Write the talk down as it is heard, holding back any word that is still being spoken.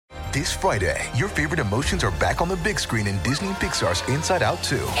This Friday, your favorite emotions are back on the big screen in Disney and Pixar's Inside Out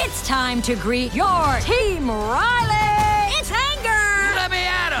 2. It's time to greet your Team Riley. It's anger. Let me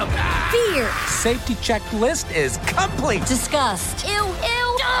at him. Fear. Safety checklist is complete. Disgust. Ew.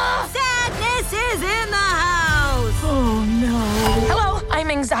 Sadness is in the house. Oh, no. Hello, I'm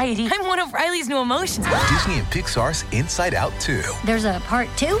anxiety. I'm one of Riley's new emotions. Disney and Pixar's Inside Out 2. There's a part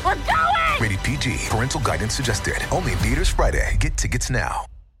 2? We're going! Rated PG. Parental guidance suggested. Only in theaters Friday. Get tickets now.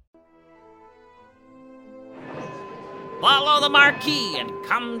 Follow the marquee and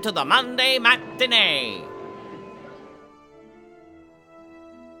come to the Monday matinee.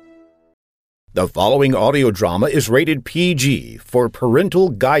 The following audio drama is rated PG for parental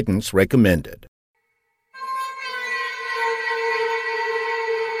guidance recommended.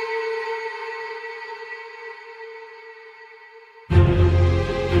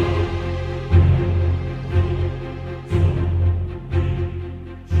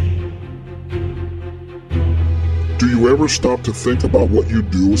 Do you ever stop to think about what you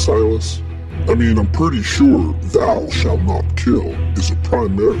do, Silas? I mean, I'm pretty sure "thou shalt not kill" is a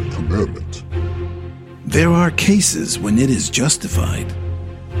primary commandment. There are cases when it is justified.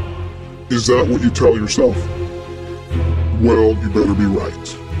 Is that what you tell yourself? Well, you better be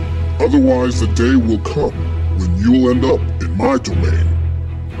right. Otherwise, the day will come when you'll end up in my domain.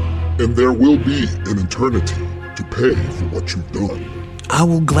 And there will be an eternity to pay for what you've done. I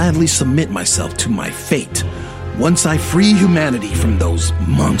will gladly submit myself to my fate once I free humanity from those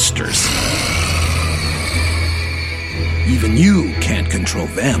monsters. Even you can't control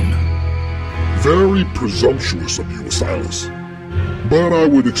them. Very presumptuous of you, Silas. But I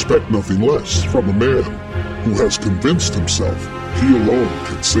would expect nothing less from a man who has convinced himself he alone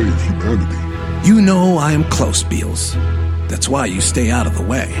can save humanity. You know I am close, Beals. That's why you stay out of the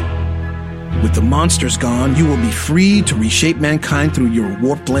way. With the monsters gone, you will be free to reshape mankind through your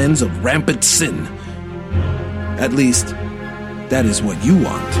warped lens of rampant sin. At least, that is what you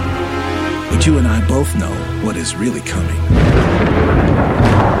want. But you and I both know what is really coming.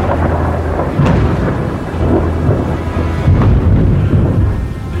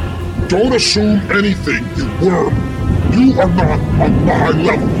 Don't assume anything, you worm. You are not on my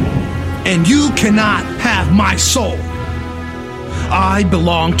level. And you cannot have my soul. I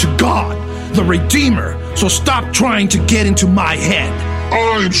belong to God, the Redeemer, so stop trying to get into my head.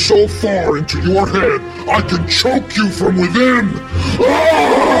 I am so far into your head, I can choke you from within.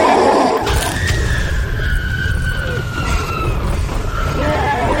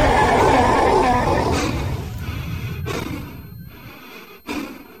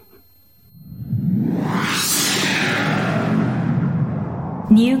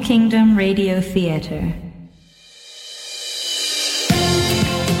 New Kingdom Radio Theater.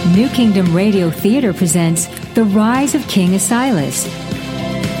 New Kingdom Radio Theater presents The Rise of King Asilas.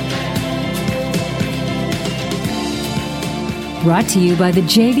 Brought to you by the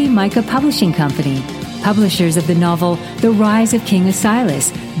J.D. Micah Publishing Company, publishers of the novel The Rise of King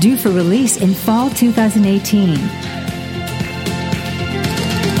Asilas, due for release in fall 2018.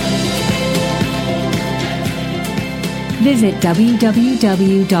 Visit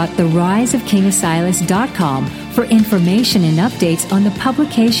www.theriseofkingasilas.com for information and updates on the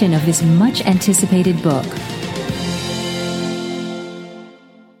publication of this much-anticipated book.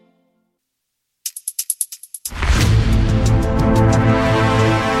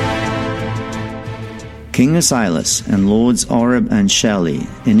 King Asilas and Lords Oreb and Shelley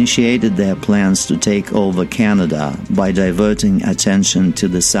initiated their plans to take over Canada by diverting attention to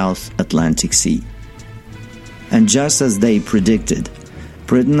the South Atlantic Sea. And just as they predicted,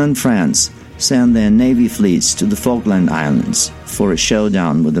 Britain and France sent their navy fleets to the Falkland Islands for a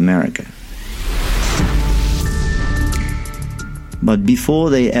showdown with America. But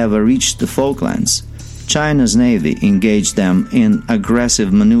before they ever reached the Falklands, China's navy engaged them in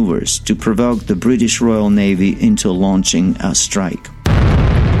aggressive maneuvers to provoke the British Royal Navy into launching a strike.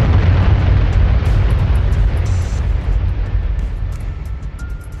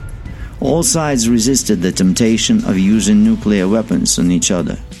 All sides resisted the temptation of using nuclear weapons on each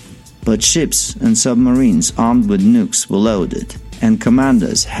other. But ships and submarines armed with nukes were loaded, and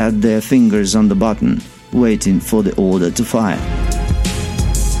commanders had their fingers on the button, waiting for the order to fire.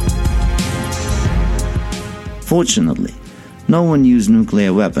 Fortunately, no one used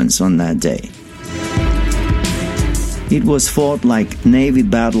nuclear weapons on that day. It was fought like Navy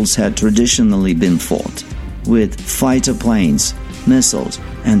battles had traditionally been fought, with fighter planes, missiles,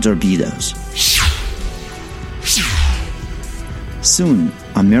 and torpedoes. Soon,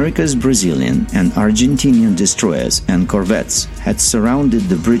 America's Brazilian and Argentinian destroyers and corvettes had surrounded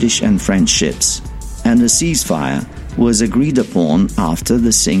the British and French ships, and a ceasefire was agreed upon after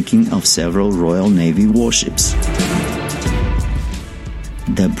the sinking of several Royal Navy warships.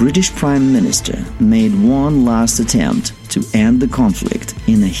 The British Prime Minister made one last attempt to end the conflict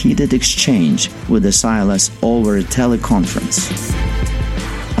in a heated exchange with Asilas over a teleconference.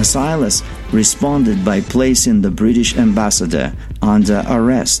 Asilas responded by placing the British ambassador under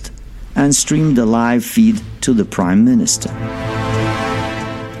arrest and streamed a live feed to the Prime Minister.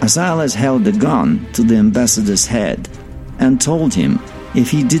 Asilas held a gun to the ambassador's head and told him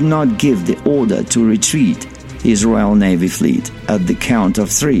if he did not give the order to retreat his Royal Navy fleet at the count of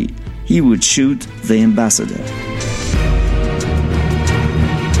 3, he would shoot the ambassador.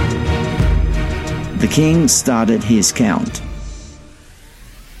 The king started his count.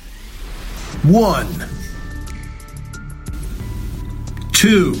 1,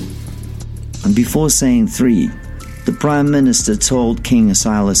 2. And before saying 3, the Prime Minister told King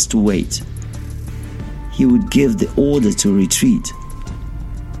Asilas to wait. He would give the order to retreat.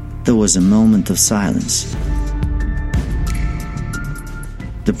 There was a moment of silence.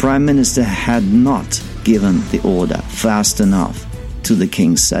 The Prime Minister had not given the order fast enough to the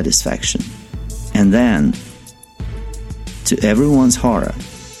king's satisfaction. And then, to everyone's horror,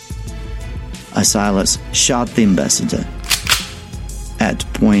 Asilas shot the ambassador at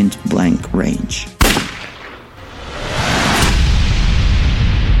point-blank range.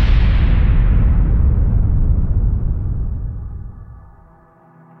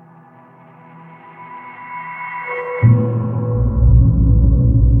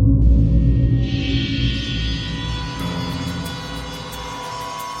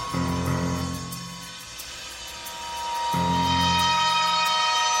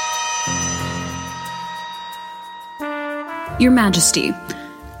 Your Majesty,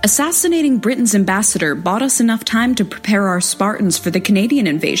 assassinating Britain's ambassador bought us enough time to prepare our Spartans for the Canadian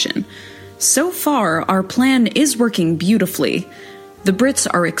invasion. So far, our plan is working beautifully. The Brits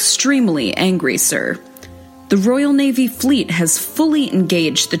are extremely angry, sir. The Royal Navy fleet has fully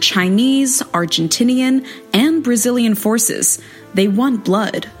engaged the Chinese, Argentinian, and Brazilian forces. They want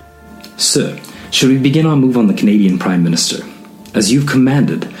blood. Sir, should we begin our move on the Canadian Prime Minister? As you've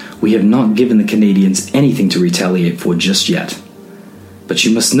commanded, we have not given the Canadians anything to retaliate for just yet. But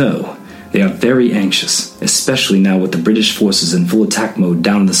you must know, they are very anxious, especially now with the British forces in full attack mode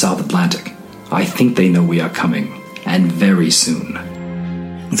down in the South Atlantic. I think they know we are coming, and very soon.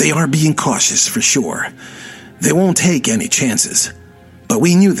 They are being cautious for sure. They won't take any chances. But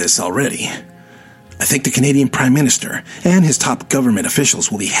we knew this already. I think the Canadian Prime Minister and his top government officials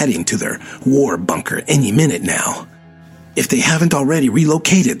will be heading to their war bunker any minute now, if they haven't already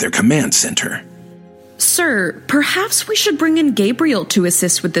relocated their command center. Sir, perhaps we should bring in Gabriel to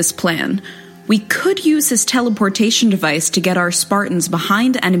assist with this plan. We could use his teleportation device to get our Spartans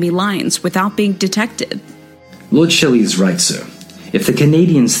behind enemy lines without being detected. Lord Shelley is right, sir. If the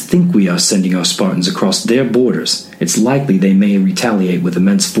Canadians think we are sending our Spartans across their borders, it's likely they may retaliate with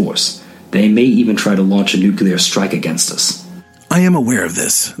immense force. They may even try to launch a nuclear strike against us. I am aware of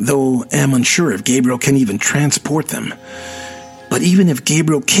this, though am unsure if Gabriel can even transport them. But even if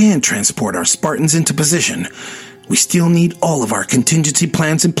Gabriel can transport our Spartans into position, we still need all of our contingency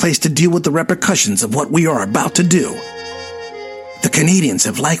plans in place to deal with the repercussions of what we are about to do. The Canadians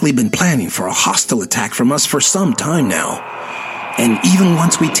have likely been planning for a hostile attack from us for some time now. And even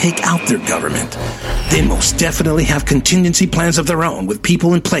once we take out their government, they most definitely have contingency plans of their own with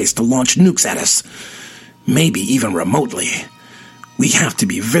people in place to launch nukes at us. Maybe even remotely. We have to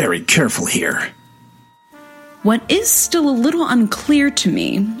be very careful here. What is still a little unclear to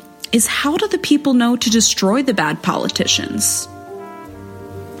me is how do the people know to destroy the bad politicians?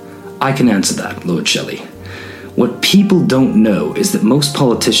 I can answer that, Lord Shelley. What people don't know is that most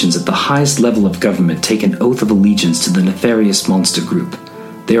politicians at the highest level of government take an oath of allegiance to the nefarious monster group.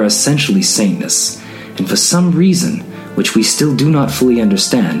 They are essentially Satanists, and for some reason, which we still do not fully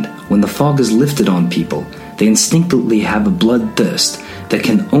understand, when the fog is lifted on people, they instinctively have a bloodthirst that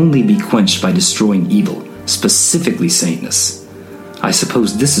can only be quenched by destroying evil, specifically Satanists. I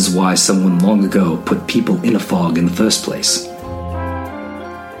suppose this is why someone long ago put people in a fog in the first place.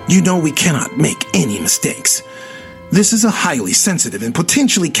 You know we cannot make any mistakes. This is a highly sensitive and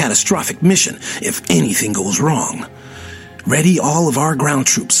potentially catastrophic mission if anything goes wrong. Ready all of our ground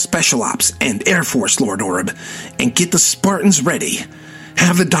troops, special ops, and Air Force, Lord Oreb, and get the Spartans ready.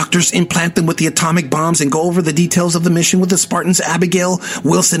 Have the doctors implant them with the atomic bombs and go over the details of the mission with the Spartans Abigail,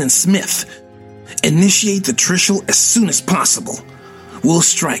 Wilson, and Smith. Initiate the Trishul as soon as possible. We'll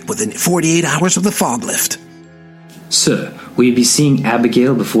strike within 48 hours of the fog lift. Sir, will you be seeing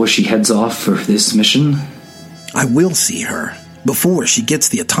Abigail before she heads off for this mission? I will see her before she gets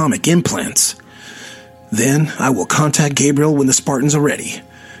the atomic implants. Then I will contact Gabriel when the Spartans are ready.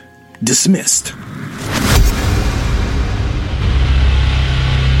 Dismissed.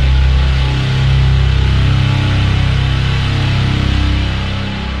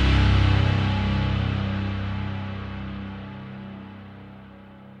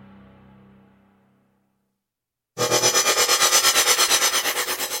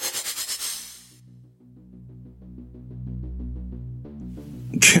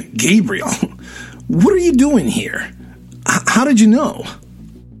 Gabriel, what are you doing here? How did you know?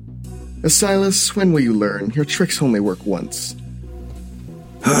 Silas, when will you learn? Your tricks only work once.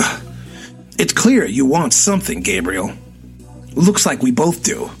 It's clear you want something, Gabriel. Looks like we both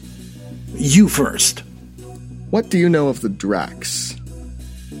do. You first. What do you know of the Drax?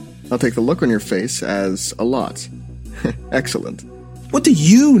 I'll take the look on your face as a lot. Excellent. What do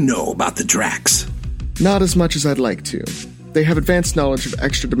you know about the Drax? Not as much as I'd like to. They have advanced knowledge of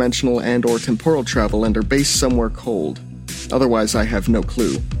extra-dimensional and/or temporal travel and are based somewhere cold. Otherwise, I have no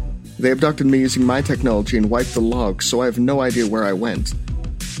clue. They abducted me using my technology and wiped the logs, so I have no idea where I went.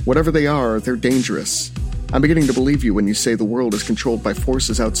 Whatever they are, they're dangerous. I'm beginning to believe you when you say the world is controlled by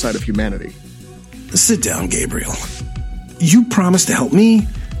forces outside of humanity. Sit down, Gabriel. You promised to help me,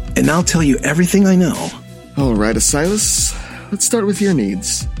 and I'll tell you everything I know. All right, Silas. Let's start with your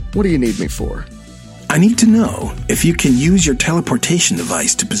needs. What do you need me for? I need to know if you can use your teleportation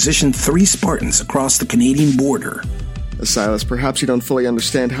device to position 3 Spartans across the Canadian border. Silas, perhaps you don't fully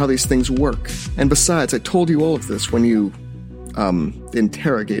understand how these things work. And besides, I told you all of this when you,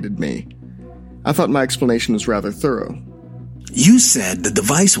 interrogated me. I thought my explanation was rather thorough. You said the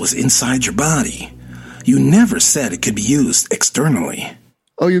device was inside your body. You never said it could be used externally.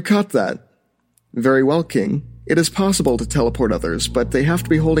 Oh, you caught that? Very well, King. It is possible to teleport others, but they have to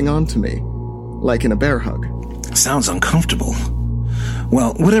be holding on to me. Like in a bear hug. Sounds uncomfortable.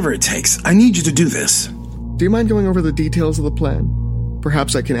 Well, whatever it takes, I need you to do this. Do you mind going over the details of the plan?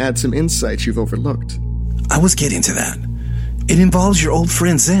 Perhaps I can add some insights you've overlooked. I was getting to that. It involves your old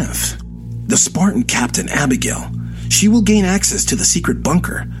friend Xanth, the Spartan captain Abigail. She will gain access to the secret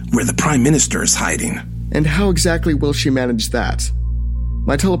bunker where the Prime Minister is hiding. And how exactly will she manage that?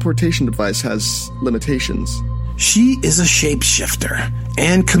 My teleportation device has limitations. She is a shapeshifter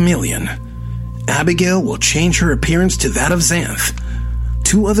and chameleon. Abigail will change her appearance to that of Xanth.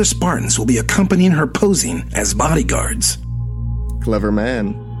 2 other Spartans will be accompanying her posing as bodyguards. Clever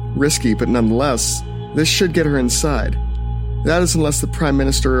man. Risky, but nonetheless, this should get her inside. That is unless the Prime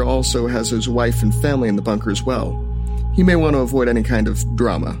Minister also has his wife and family in the bunker as well. He may want to avoid any kind of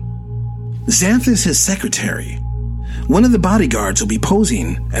drama. Xanth is his secretary. One of the bodyguards will be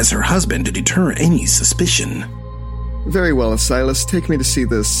posing as her husband to deter any suspicion. Very well, Silas. Take me to see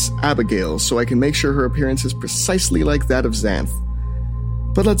this Abigail so I can make sure her appearance is precisely like that of Xanth.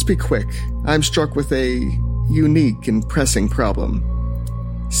 But let's be quick. I'm struck with a unique and pressing problem.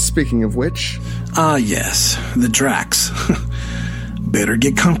 Speaking of which... yes, the Drax. Better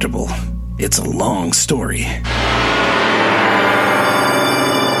get comfortable. It's a long story.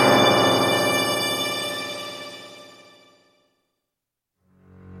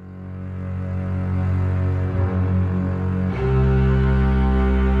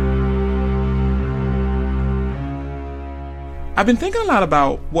 I've been thinking a lot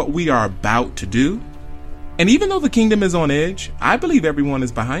about what we are about to do. And even though the kingdom is on edge, I believe everyone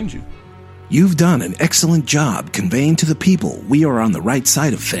is behind you. You've done an excellent job conveying to the people we are on the right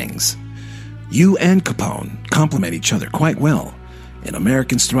side of things. You and Capone complement each other quite well, and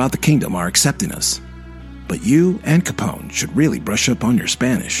Americans throughout the kingdom are accepting us. But you and Capone should really brush up on your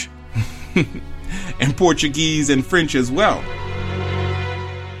Spanish. And Portuguese and French as well.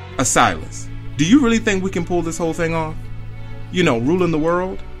 Silas, do you really think we can pull this whole thing off? You know, ruling the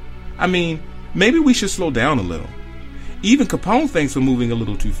world? I mean, maybe we should slow down a little. Even Capone thinks we're moving a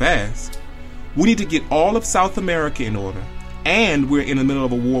little too fast. We need to get all of South America in order. And we're in the middle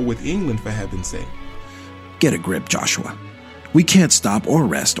of a war with England, for heaven's sake. Get a grip, Joshua. We can't stop or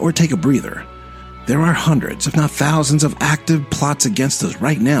rest or take a breather. There are hundreds, if not thousands, of active plots against us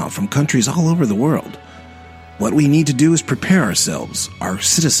right now from countries all over the world. What we need to do is prepare ourselves, our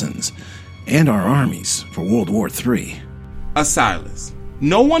citizens, and our armies for World War III. Silas,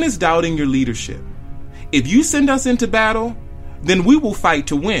 no one is doubting your leadership. If you send us into battle, then we will fight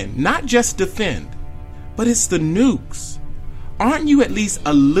to win, not just defend. But it's the nukes. Aren't you at least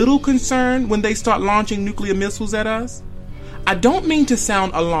a little concerned when they start launching nuclear missiles at us? I don't mean to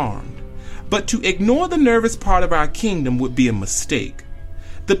sound alarmed, but to ignore the nervous part of our kingdom would be a mistake.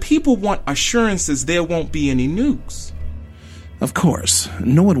 The people want assurances there won't be any nukes. Of course,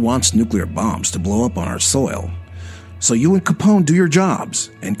 no one wants nuclear bombs to blow up on our soil. So you and Capone do your jobs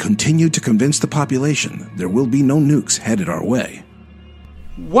and continue to convince the population there will be no nukes headed our way.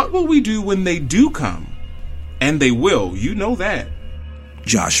 What will we do when they do come? And they will, you know that.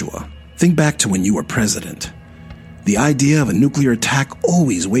 Joshua, think back to when you were president. The idea of a nuclear attack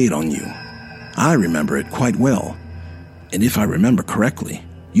always weighed on you. I remember it quite well. And if I remember correctly,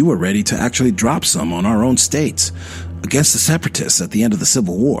 you were ready to actually drop some on our own states against the separatists at the end of the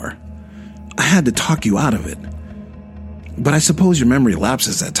Civil War. I had to talk you out of it. But I suppose your memory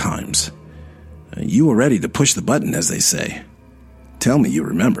lapses at times. You were ready to push the button, as they say. Tell me you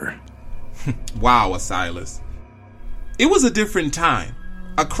remember. Wow, Silas. It was a different time,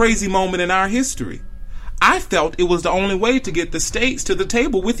 a crazy moment in our history. I felt it was the only way to get the states to the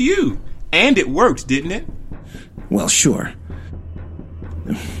table with you. And it worked, didn't it? Well, sure.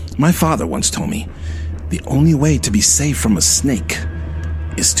 My father once told me, the only way to be safe from a snake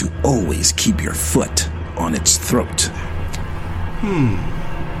is to always keep your foot on its throat.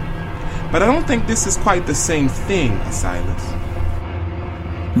 But I don't think this is quite the same thing, Silas.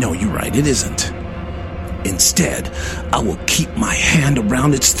 No, you're right, it isn't. Instead, I will keep my hand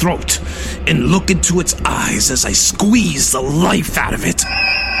around its throat and look into its eyes as I squeeze the life out of it.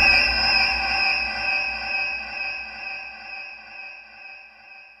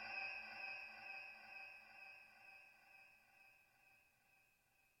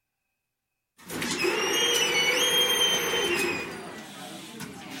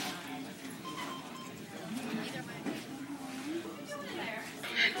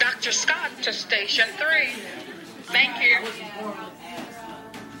 Dr. Scott to Station 3. Thank you.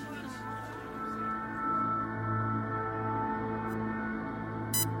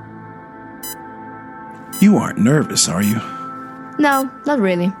 You aren't nervous, are you? No, not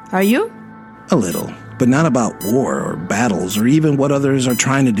really. Are you? A little, but not about war or battles or even what others are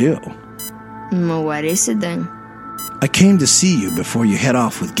trying to do. What is it then? I came to see you before you head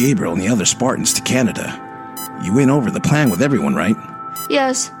off with Gabriel and the other Spartans to Canada. You went over the plan with everyone, right?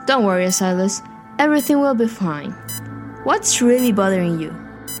 Yes, don't worry, Silas. Everything will be fine. What's really bothering you?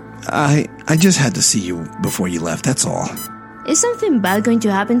 I just had to see you before you left, that's all. Is something bad going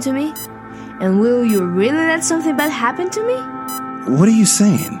to happen to me? And will you really let something bad happen to me? What are you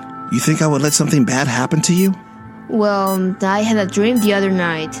saying? You think I would let something bad happen to you? Well, I had a dream the other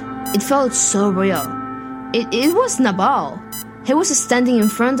night. It felt so real. It was Nabal. He was standing in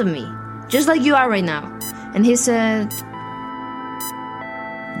front of me, just like you are right now. And he said...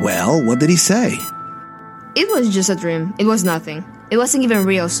 Well, what did he say? It was just a dream. It was nothing. It wasn't even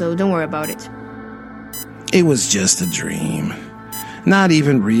real, so don't worry about it. It was just a dream. Not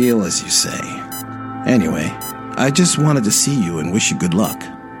even real, as you say. Anyway, I just wanted to see you and wish you good luck.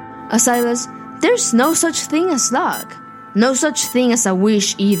 Silas, there's no such thing as luck. No such thing as a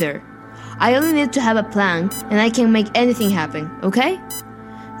wish either. I only need to have a plan, and I can make anything happen, okay?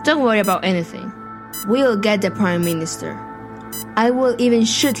 Don't worry about anything. We'll get the Prime Minister. I will even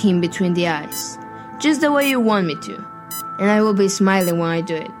shoot him between the eyes, just the way you want me to. And I will be smiling when I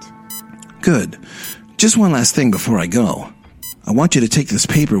do it. Good. Just one last thing before I go. I want you to take this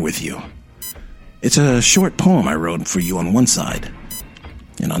paper with you. It's a short poem I wrote for you on one side.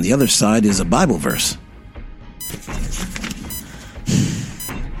 And on the other side is a Bible verse.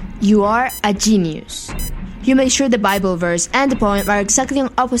 You are a genius. You make sure the Bible verse and the poem are exactly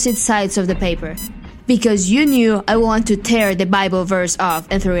on opposite sides of the paper. Because you knew I want to tear the Bible verse off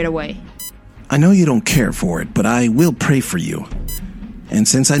and throw it away. I know you don't care for it, but I will pray for you. And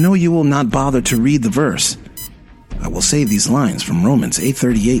since I know you will not bother to read the verse, I will say these lines from Romans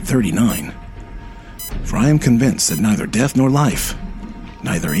 8:38-39. For I am convinced that neither death nor life,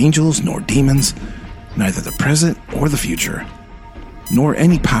 neither angels nor demons, neither the present or the future, nor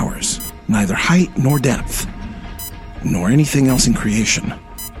any powers, neither height nor depth, nor anything else in creation,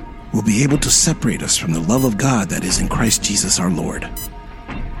 will be able to separate us from the love of God that is in Christ Jesus our Lord.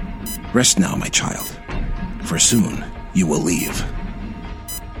 Rest now, my child, for soon you will leave.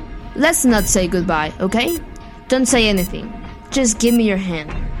 Let's not say goodbye, okay? Don't say anything. Just give me your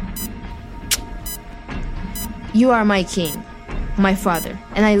hand. You are my king, my father,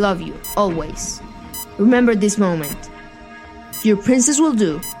 and I love you, always. Remember this moment. Your princess will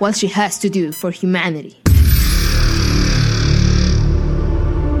do what she has to do for humanity.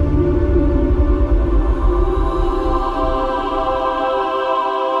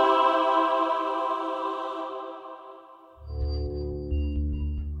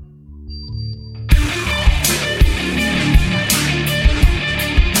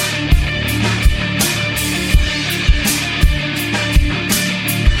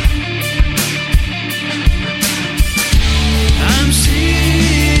 I'm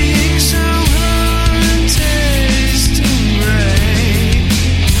seeing so hard.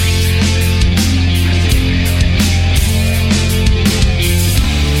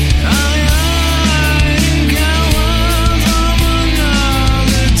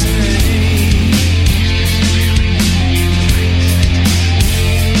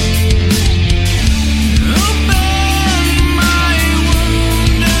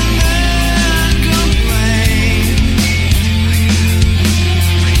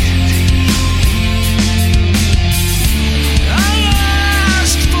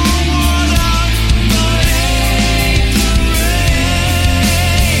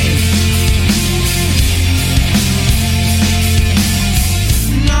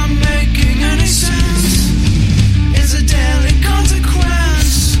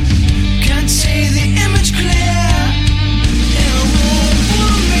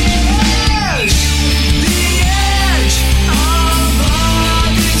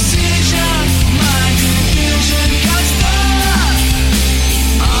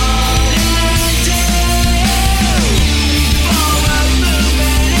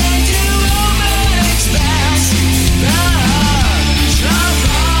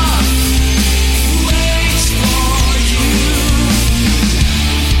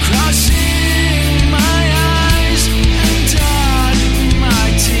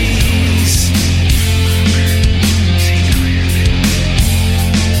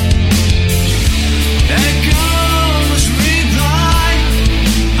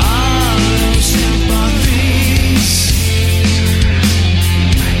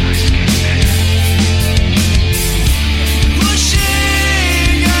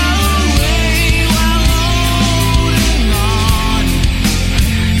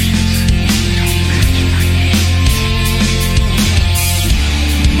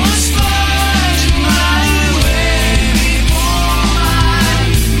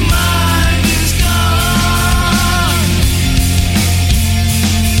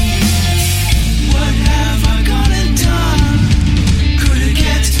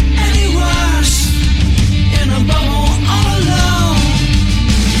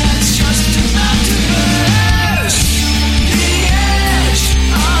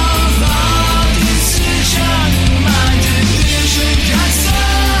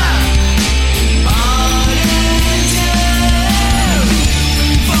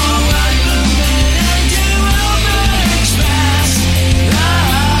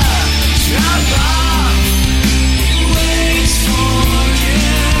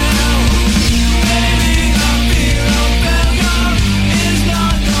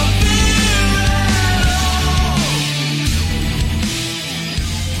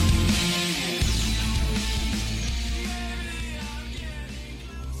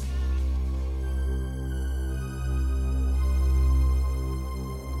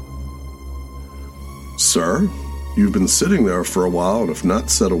 sir. You've been sitting there for a while and have not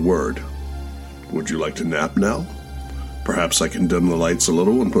said a word. Would you like to nap now? Perhaps I can dim the lights a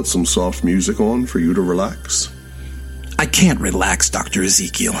little and put some soft music on for you to relax. I can't relax, Dr.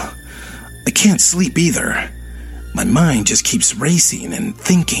 Ezekiel. I can't sleep either. My mind just keeps racing and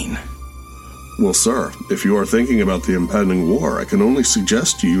thinking. Well, sir, if you are thinking about the impending war, I can only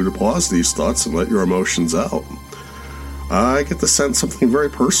suggest to you to pause these thoughts and let your emotions out. I get the sense something very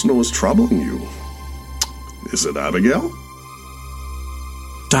personal is troubling you. Is it Abigail?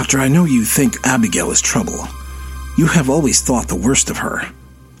 Doctor, I know you think Abigail is trouble. You have always thought the worst of her.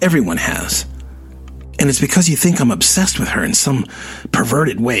 Everyone has. And it's because you think I'm obsessed with her in some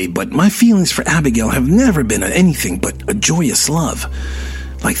perverted way, but my feelings for Abigail have never been anything but a joyous love,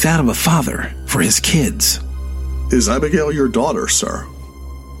 like that of a father for his kids. Is Abigail your daughter, sir?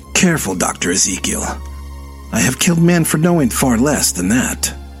 Careful, Dr. Ezekiel. I have killed men for knowing far less than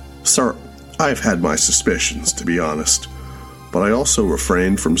that. Sir, I've had my suspicions, to be honest, but I also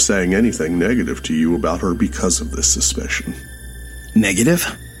refrained from saying anything negative to you about her because of this suspicion. Negative?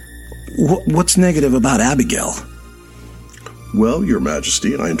 What's negative about Abigail? Well, Your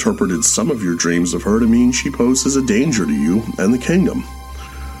Majesty, I interpreted some of your dreams of her to mean she poses a danger to you and the kingdom.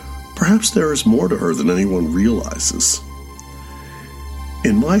 Perhaps there is more to her than anyone realizes.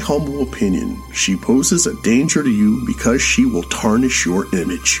 In my humble opinion, she poses a danger to you because she will tarnish your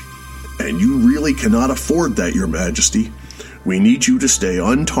image. And you really cannot afford that, Your Majesty. We need you to stay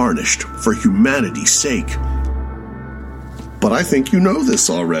untarnished for humanity's sake. But I think you know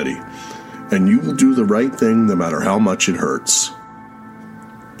this already, and you will do the right thing no matter how much it hurts.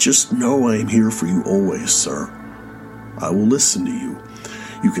 Just know I am here for you always, sir. I will listen to you.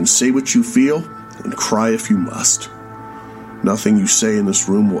 You can say what you feel and cry if you must. Nothing you say in this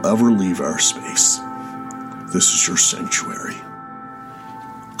room will ever leave our space. This is your sanctuary.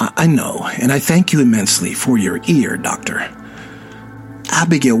 I know, and I thank you immensely for your ear, Doctor.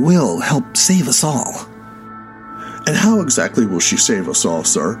 Abigail will help save us all. And how exactly will she save us all,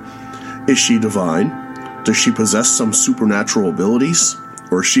 sir? Is she divine? Does she possess some supernatural abilities?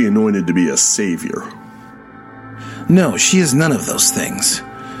 Or is she anointed to be a savior? No, she is none of those things.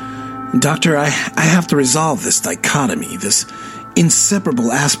 Doctor, I have to resolve this dichotomy, this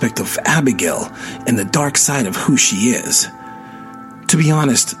inseparable aspect of Abigail and the dark side of who she is. To be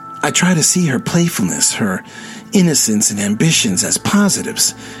honest, I try to see her playfulness, her innocence and ambitions as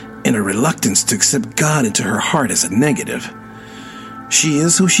positives, and her reluctance to accept God into her heart as a negative. She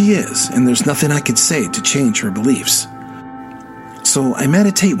is who she is, and there's nothing I could say to change her beliefs. So I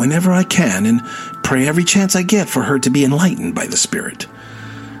meditate whenever I can and pray every chance I get for her to be enlightened by the Spirit.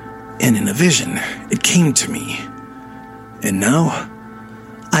 And in a vision, it came to me. And now,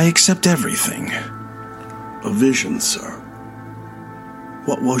 I accept everything. A vision, sir.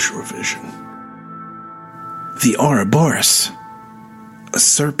 What was your vision? The Ouroboros. A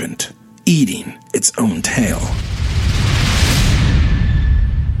serpent eating its own tail.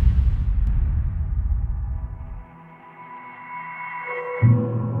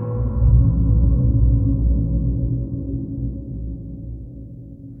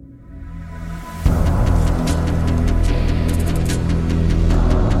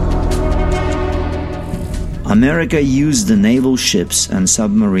 America used the naval ships and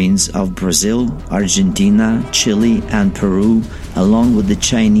submarines of Brazil, Argentina, Chile, and Peru, along with the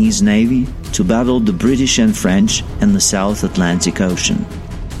Chinese Navy, to battle the British and French in the South Atlantic Ocean.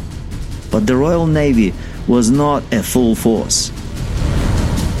 But the Royal Navy was not a full force.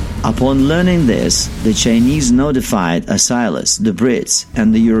 Upon learning this, the Chinese notified Asilas, the Brits,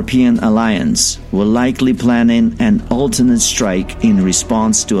 and the European alliance were likely planning an alternate strike in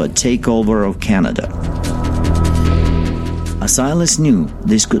response to a takeover of Canada. Asilas knew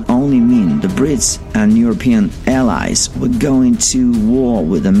this could only mean the Brits and European allies were going to war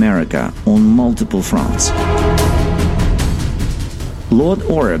with America on multiple fronts. Lord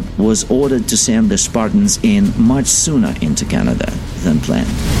Oreb was ordered to send the Spartans in much sooner into Canada than planned.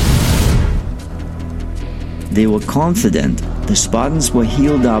 They were confident the Spartans were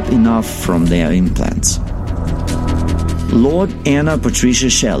healed up enough from their implants. Lord Anna Patricia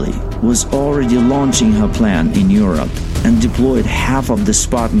Shelley was already launching her plan in Europe and deployed half of the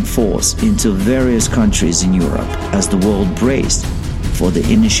Spartan force into various countries in Europe as the world braced for the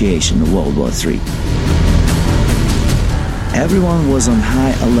initiation of World War III. Everyone was on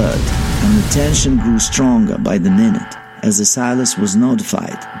high alert, and the tension grew stronger by the minute as Asilas was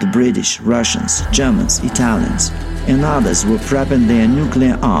notified the British, Russians, Germans, Italians, and others were prepping their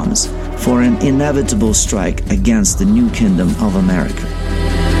nuclear arms for an inevitable strike against the new Kingdom of America.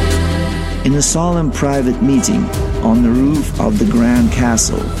 In a solemn private meeting on the roof of the Grand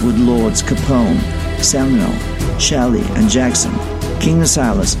Castle with Lords Capone, Samuel, Shelley, and Jackson, King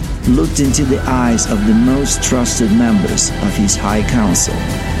Asilas looked into the eyes of the most trusted members of his High Council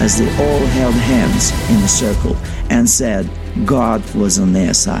as they all held hands in a circle and said God was on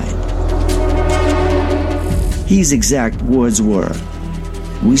their side. His exact words were,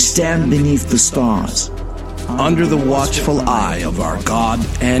 "We stand beneath the stars, under the watchful eye of our God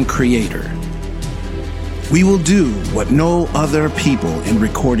and Creator. We will do what no other people in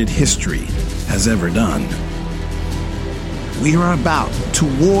recorded history has ever done. We are about to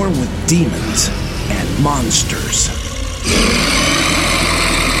war with demons and monsters.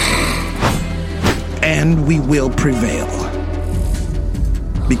 And we will prevail.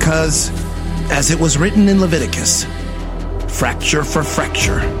 Because, as it was written in Leviticus, fracture for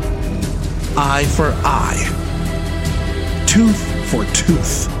fracture, eye for eye, tooth for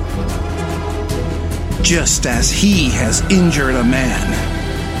tooth. Just as he has injured a man,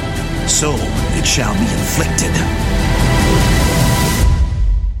 so it shall be inflicted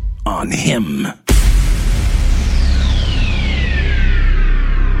on him."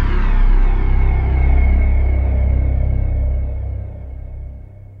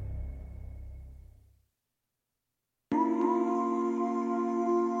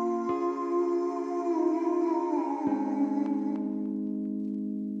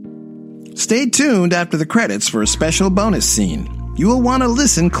 Stay tuned after the credits for a special bonus scene. You will want to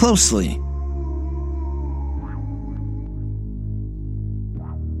listen closely.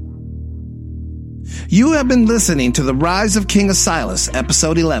 You have been listening to The Rise of King Asilas,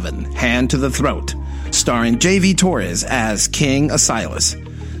 Episode 11, Hand to the Throat, starring J.V. Torres as King Asilas,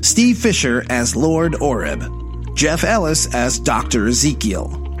 Steve Fisher as Lord Oreb, Jeff Ellis as Dr.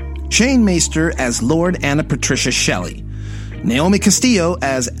 Ezekiel, Shane Maester as Lord Anna Patricia Shelley, Naomi Castillo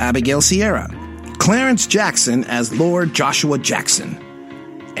as Abigail Sierra, Clarence Jackson as Lord Joshua Jackson,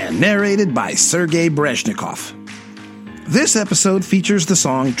 and narrated by Sergei Brezhnikov. This episode features the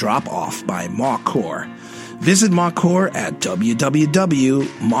song Drop Off by Mawcore. Visit Mawcore at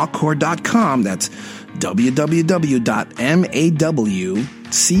www.mawcore.com. That's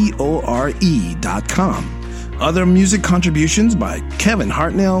www.mawcore.com. Other music contributions by Kevin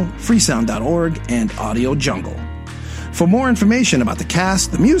Hartnell, freesound.org, and Audio Jungle. For more information about the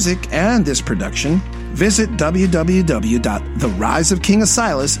cast, the music, and this production, visit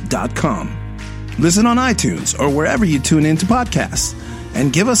www.theriseofkingasilas.com. Listen on iTunes or wherever you tune in to podcasts,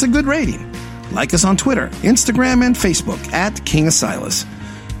 and give us a good rating. Like us on Twitter, Instagram, and Facebook at King Asilas.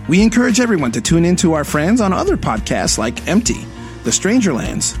 We encourage everyone to tune in to our friends on other podcasts like Empty, The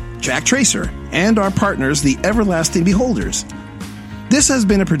Strangerlands, Jack Tracer, and our partners, the Everlasting Beholders. This has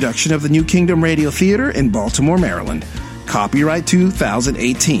been a production of the New Kingdom Radio Theater in Baltimore, Maryland. Copyright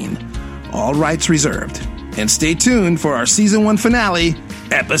 2018. All rights reserved. And stay tuned for our Season 1 finale,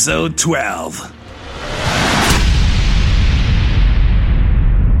 Episode 12.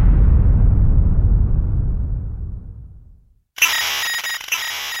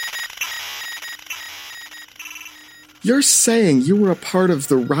 You're saying you were a part of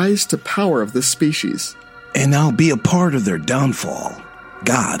the rise to power of this species. And I'll be a part of their downfall.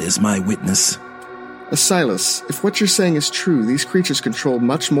 God is my witness. Asilas, if what you're saying is true, these creatures control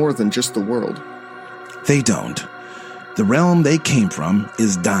much more than just the world. They don't. The realm they came from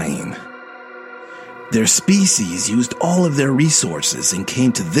is dying. Their species used all of their resources and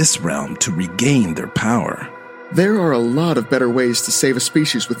came to this realm to regain their power. There are a lot of better ways to save a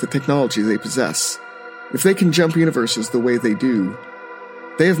species with the technology they possess. If they can jump universes the way they do,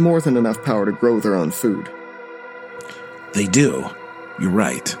 they have more than enough power to grow their own food. They do. You're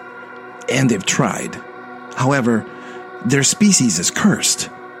right. And they've tried. However, their species is cursed.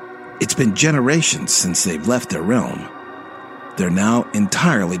 It's been generations since they've left their realm. They're now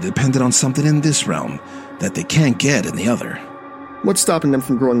entirely dependent on something in this realm that they can't get in the other. What's stopping them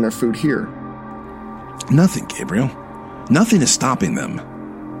from growing their food here? Nothing, Gabriel. Nothing is stopping them.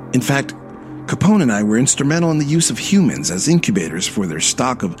 In fact, Capone and I were instrumental in the use of humans as incubators for their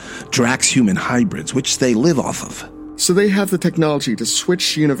stock of Drax-human hybrids, which they live off of. So they have the technology to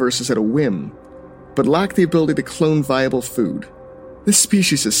switch universes at a whim, but lack the ability to clone viable food. This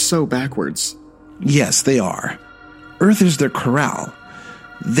species is so backwards. Yes, they are. Earth is their corral.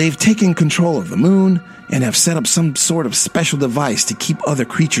 They've taken control of the moon and have set up some sort of special device to keep other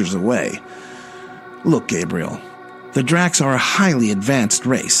creatures away. Look, Gabriel, the Drax are a highly advanced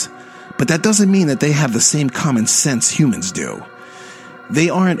race, but that doesn't mean that they have the same common sense humans do. They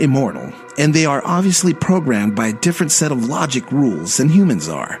aren't immortal, and they are obviously programmed by a different set of logic rules than humans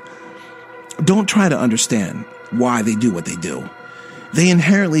are. Don't try to understand why they do what they do. They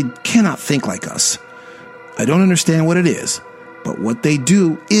inherently cannot think like us. I don't understand what it is, but what they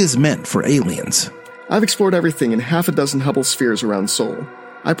do is meant for aliens. I've explored everything in half a dozen Hubble spheres around Sol.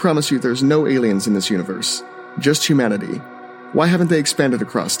 I promise you there's no aliens in this universe. Just humanity. Why haven't they expanded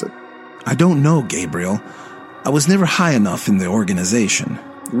across it? I don't know, Gabriel. I was never high enough in the organization.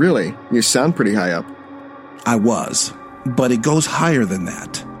 Really? You sound pretty high up. I was, but it goes higher than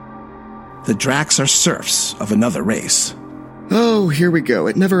that. The Drax are serfs of another race. Oh, here we go.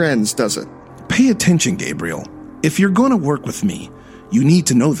 It never ends, does it? Pay attention, Gabriel. If you're going to work with me, you need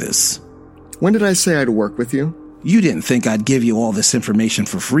to know this. When did I say I'd work with you? You didn't think I'd give you all this information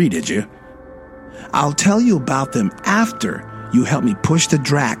for free, did you? I'll tell you about them after you help me push the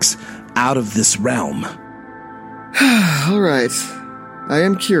Drax out of this realm. All right. I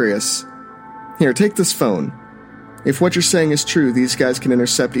am curious. Here, take this phone. If what you're saying is true, these guys can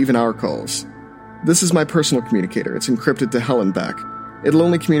intercept even our calls. This is my personal communicator. It's encrypted to hell and back. It'll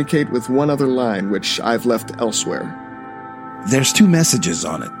only communicate with one other line, which I've left elsewhere. There's 2 messages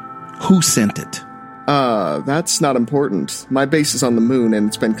on it. Who sent it? That's not important. My base is on the moon and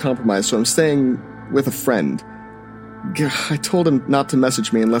it's been compromised, so I'm staying with a friend. I told him not to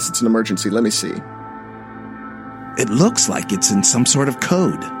message me unless it's an emergency. Let me see. It looks like it's in some sort of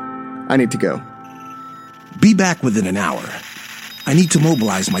code. I need to go. Be back within an hour. I need to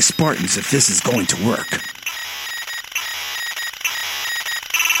mobilize my Spartans if this is going to work.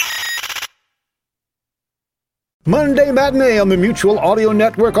 Monday Matinee on the Mutual Audio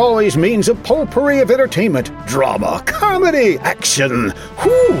Network always means a potpourri of entertainment, drama, comedy, action.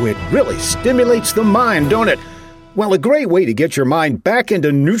 Whew, it really stimulates the mind, don't it? Well, a great way to get your mind back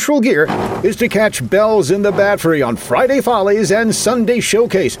into neutral gear is to catch Bells in the Bat Free on Friday Follies and Sunday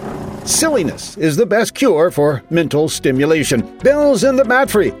Showcase. Silliness is the best cure for mental stimulation. Bells in the Bat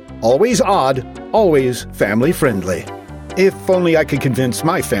Free, always odd, always family friendly. If only I could convince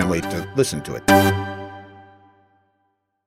my family to listen to it.